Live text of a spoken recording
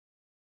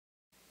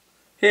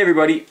Hey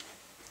everybody,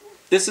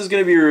 this is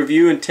going to be a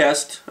review and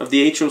test of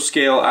the HO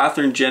scale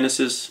Athearn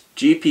Genesis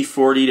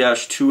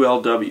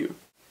GP40-2LW.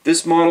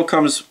 This model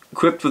comes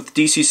equipped with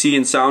DCC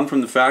and sound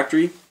from the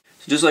factory.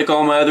 So just like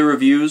all my other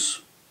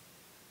reviews,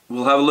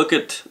 we'll have a look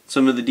at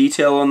some of the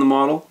detail on the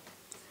model.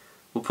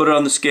 We'll put it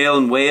on the scale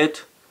and weigh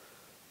it.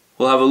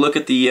 We'll have a look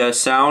at the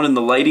sound and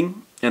the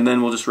lighting, and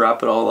then we'll just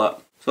wrap it all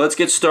up. So let's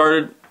get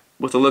started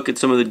with a look at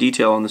some of the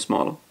detail on this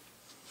model.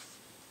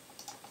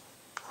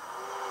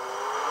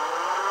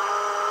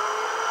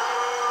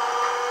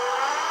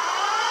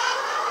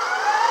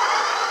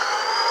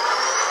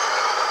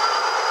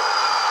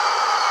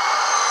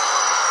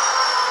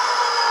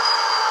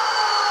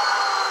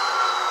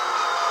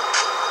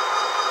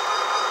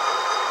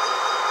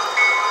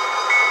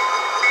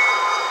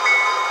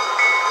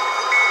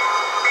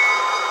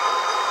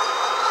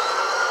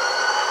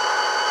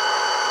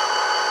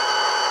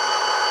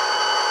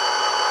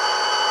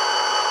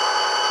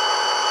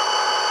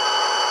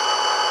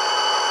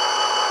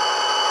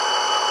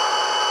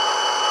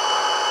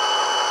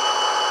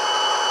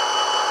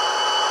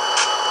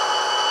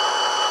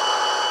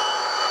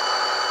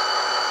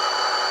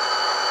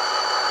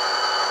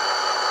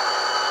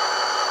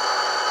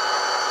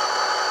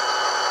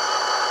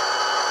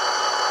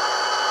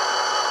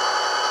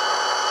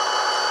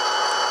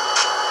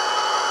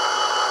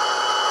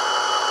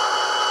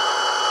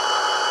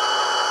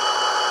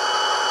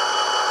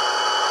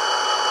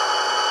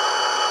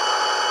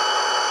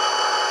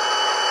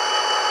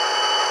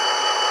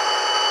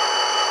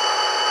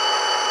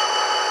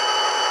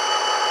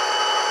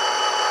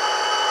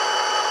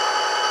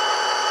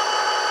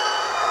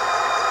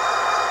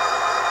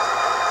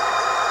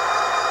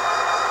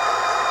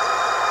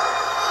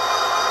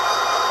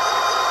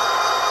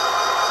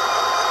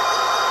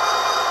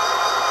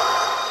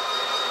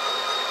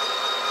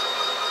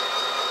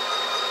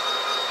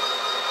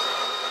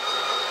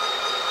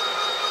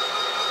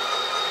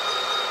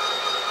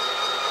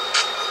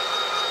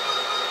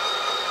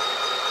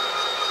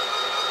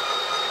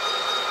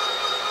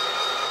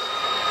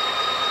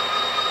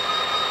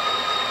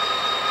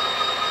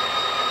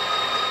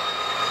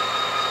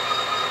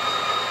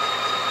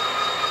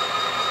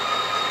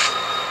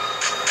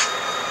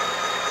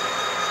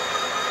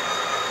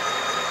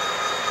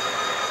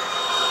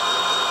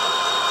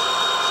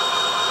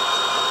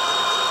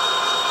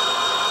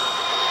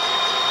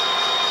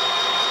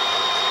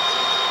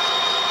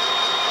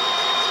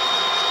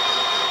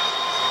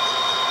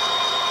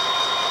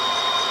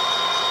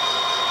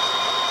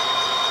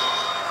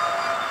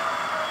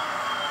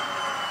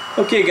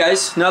 Okay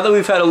guys, now that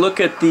we've had a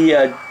look at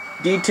the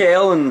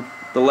detail and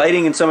the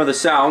lighting and some of the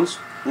sounds,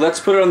 let's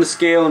put it on the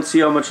scale and see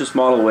how much this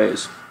model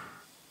weighs.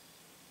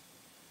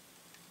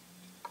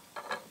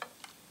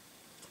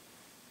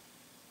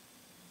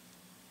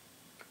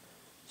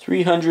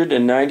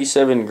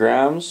 $397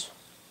 grams.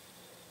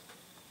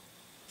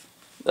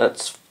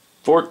 That's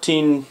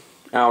 14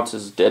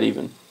 ounces dead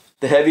even.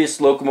 The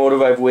heaviest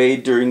locomotive I've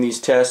weighed during these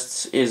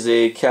tests is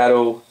a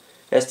Cato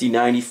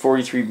SD90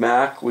 43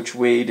 Mac, which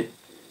weighed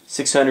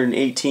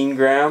 618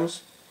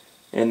 grams,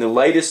 and the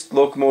lightest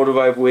locomotive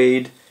I've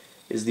weighed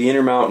is the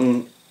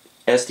Intermountain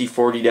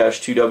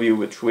SD40-2W,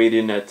 which weighed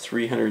in at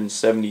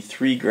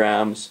 373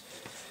 grams.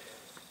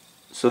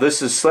 So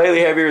this is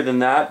slightly heavier than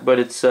that, but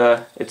it's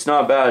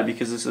not bad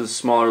because this is a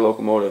smaller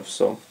locomotive.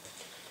 So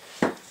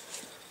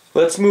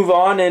let's move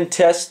on and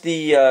test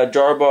the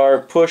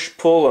Drawbar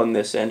Push-Pull on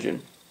this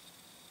engine.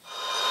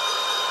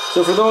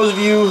 So for those of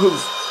you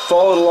who've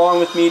followed along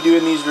with me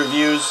doing these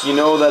reviews, you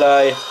know that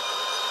I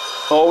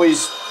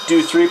always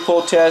do 3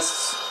 pull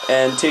tests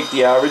and take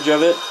the average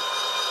of it.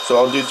 So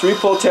I'll do 3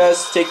 pull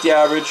tests, take the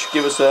average,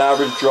 give us an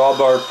average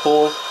drawbar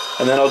pull,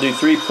 and then I'll do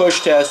 3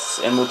 push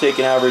tests and we'll take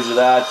an average of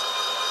that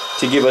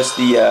to give us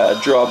the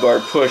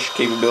drawbar push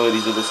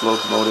capabilities of this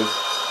locomotive.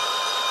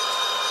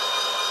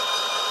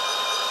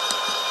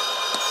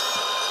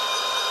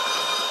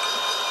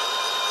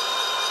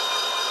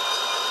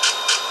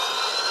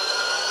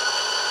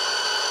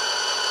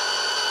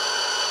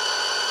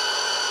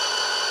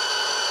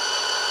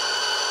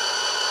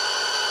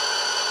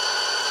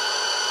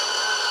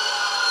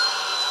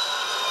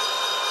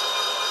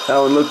 That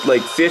one looked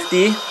like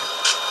 50.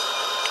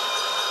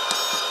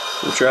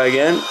 We'll try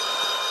again.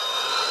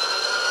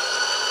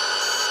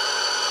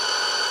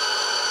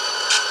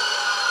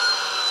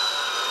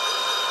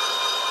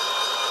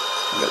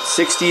 We got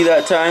 60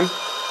 that time.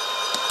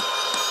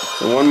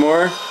 So one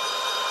more.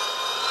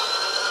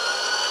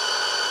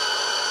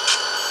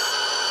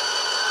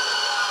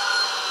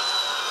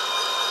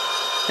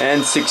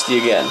 And 60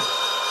 again.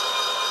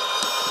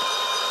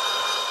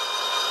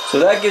 So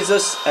that gives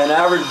us an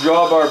average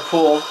drawbar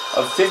pull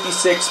of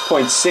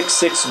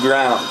 56.66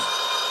 grams.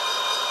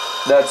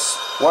 That's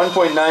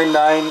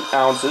 1.99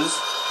 ounces.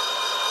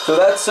 So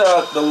that's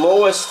the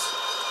lowest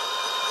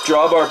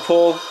drawbar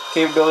pull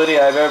capability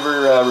I've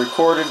ever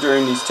recorded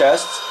during these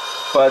tests.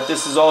 But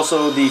this is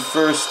also the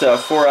first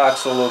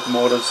 4-axle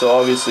locomotive, so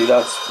obviously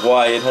that's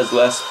why it has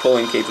less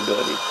pulling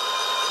capability.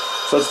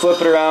 So let's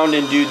flip it around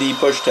and do the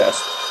push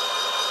test.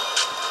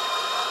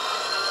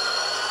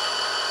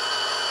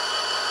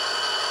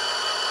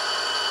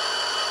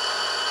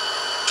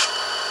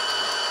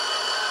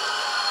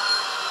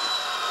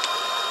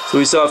 So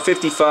we saw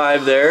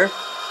 55 there.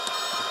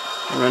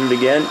 Run it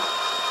again.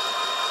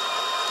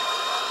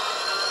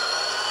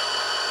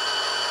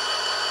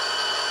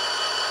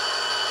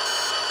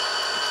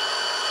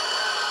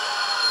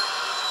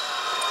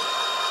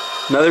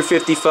 Another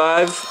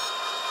 55.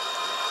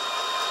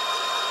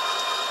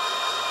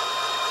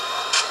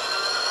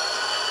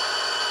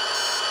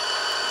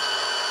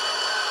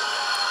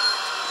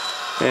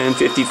 And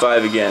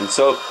 55 again.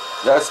 So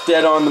that's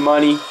dead on the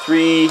money.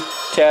 3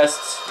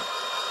 tests,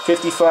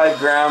 55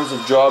 grams of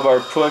drawbar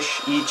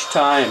push each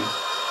time.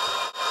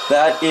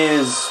 That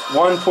is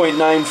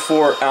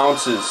 1.94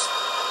 ounces.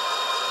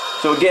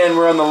 So again,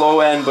 we're on the low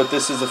end, but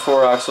this is a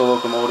 4-axle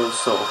locomotive,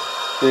 so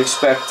we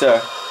expect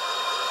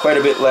quite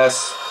a bit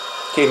less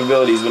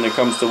capabilities when it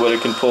comes to what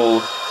it can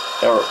pull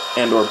or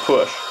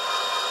push.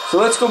 So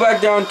let's go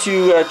back down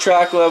to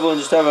track level and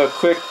just have a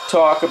quick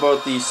talk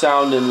about the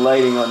sound and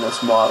lighting on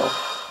this model.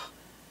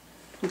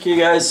 Okay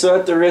guys, so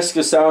at the risk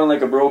of sounding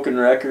like a broken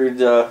record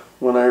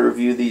when I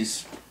review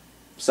these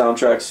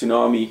Soundtraxx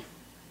Tsunami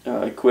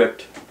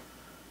equipped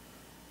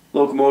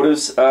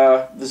locomotives,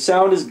 the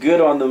sound is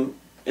good on them,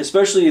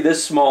 especially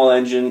this small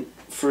engine.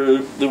 For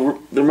the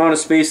amount of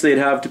space they'd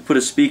have to put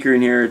a speaker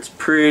in here, it's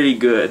pretty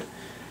good.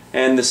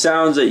 And the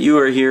sounds that you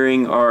are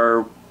hearing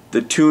are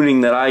the tuning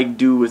that I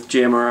do with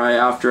JMRI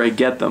after I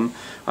get them.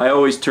 I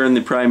always turn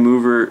the prime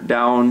mover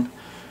down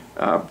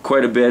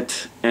quite a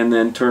bit, and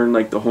then turn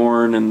like the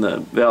horn and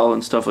the bell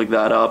and stuff like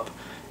that up,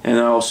 and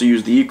then I also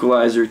use the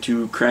equalizer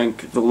to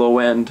crank the low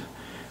end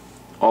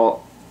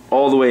all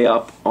the way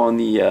up on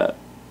the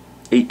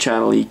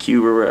 8-channel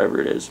EQ or wherever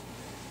it is.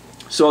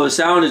 So the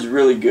sound is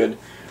really good.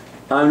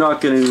 I'm not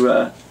going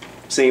to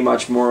say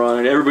much more on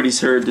it.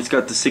 Everybody's heard it's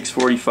got the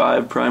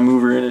 645 prime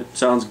mover in it.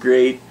 Sounds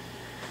great.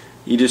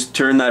 You just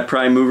turn that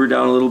prime mover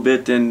down a little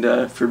bit,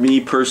 and for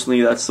me personally,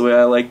 that's the way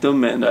I like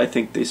them, and I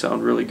think they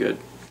sound really good.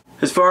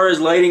 As far as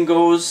lighting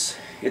goes,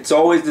 it's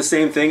always the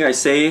same thing I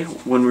say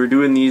when we're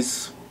doing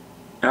these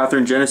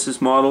Athearn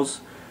Genesis models.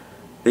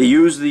 They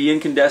use the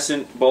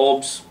incandescent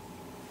bulbs,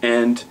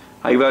 and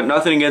I got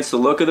nothing against the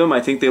look of them.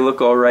 I think they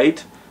look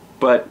alright,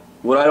 but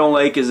what I don't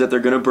like is that they're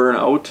going to burn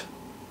out.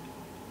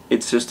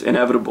 It's just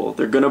inevitable.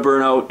 They're going to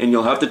burn out, and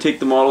you'll have to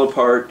take the model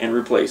apart and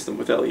replace them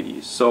with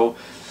LEDs. So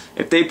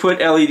if they put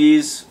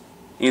LEDs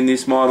in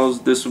these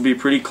models, this would be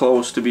pretty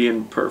close to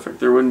being perfect.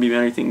 There wouldn't be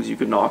many things you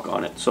could knock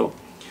on it. So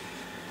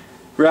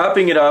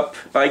wrapping it up,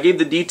 I gave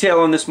the detail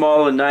on this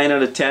model a 9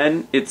 out of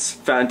 10. It's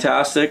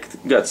fantastic.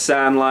 You got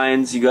sand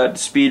lines, you got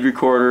speed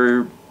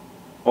recorder,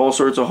 all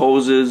sorts of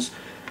hoses,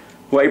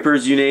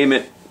 wipers, you name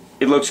it.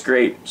 It looks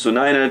great. So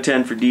 9 out of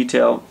 10 for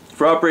detail.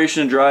 For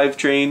operation and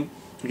drivetrain,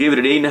 I gave it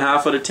an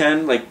 8.5 out of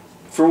 10. Like,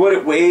 for what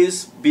it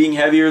weighs, being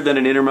heavier than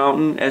an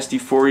Intermountain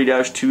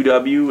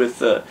SD40-2W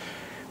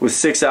with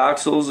 6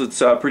 axles,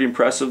 it's pretty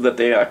impressive that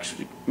they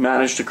actually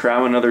managed to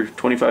cram another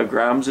 25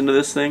 grams into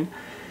this thing.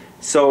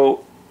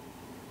 So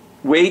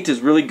weight is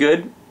really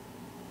good.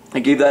 I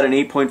gave that an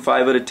 8.5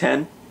 out of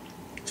 10.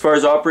 As far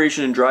as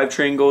operation and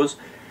drivetrain goes,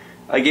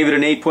 I gave it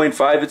an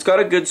 8.5. It's got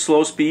a good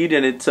slow speed,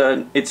 and it's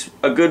a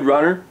good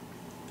runner.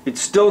 It's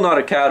still not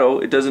a Cato.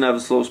 It doesn't have a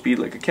slow speed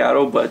like a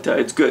Cato, but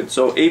it's good.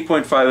 So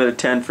 8.5 out of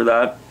 10 for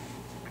that.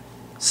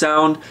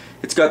 Sound,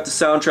 it's got the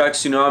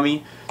Soundtraxx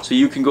Tsunami, so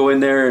you can go in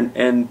there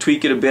and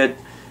tweak it a bit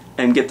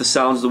and get the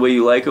sounds the way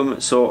you like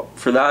them. So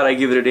for that, I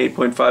give it an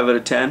 8.5 out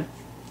of 10.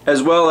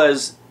 As well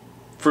as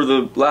for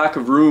the lack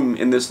of room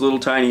in this little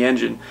tiny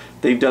engine,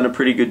 they've done a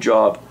pretty good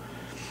job.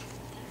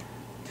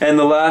 And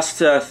the last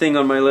thing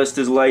on my list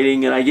is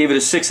lighting, and I gave it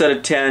a 6 out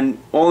of 10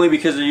 only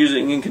because they're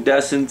using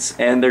incandescents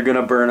and they're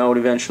gonna burn out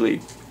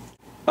eventually.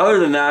 Other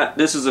than that,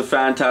 this is a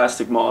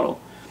fantastic model.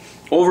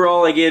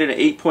 Overall, I gave it an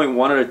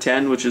 8.1 out of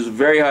 10, which is a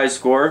very high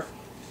score.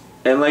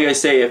 And like I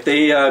say, if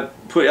they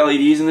put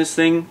LEDs in this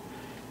thing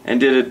and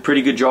did a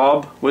pretty good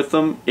job with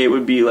them, it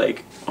would be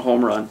like a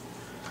home run.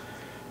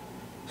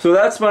 So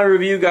that's my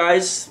review,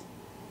 guys.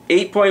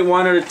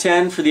 8.1 out of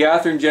 10 for the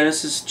Athearn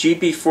Genesis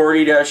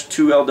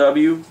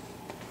GP40-2LW.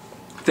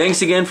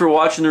 Thanks again for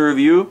watching the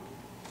review,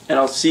 and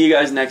I'll see you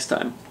guys next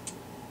time.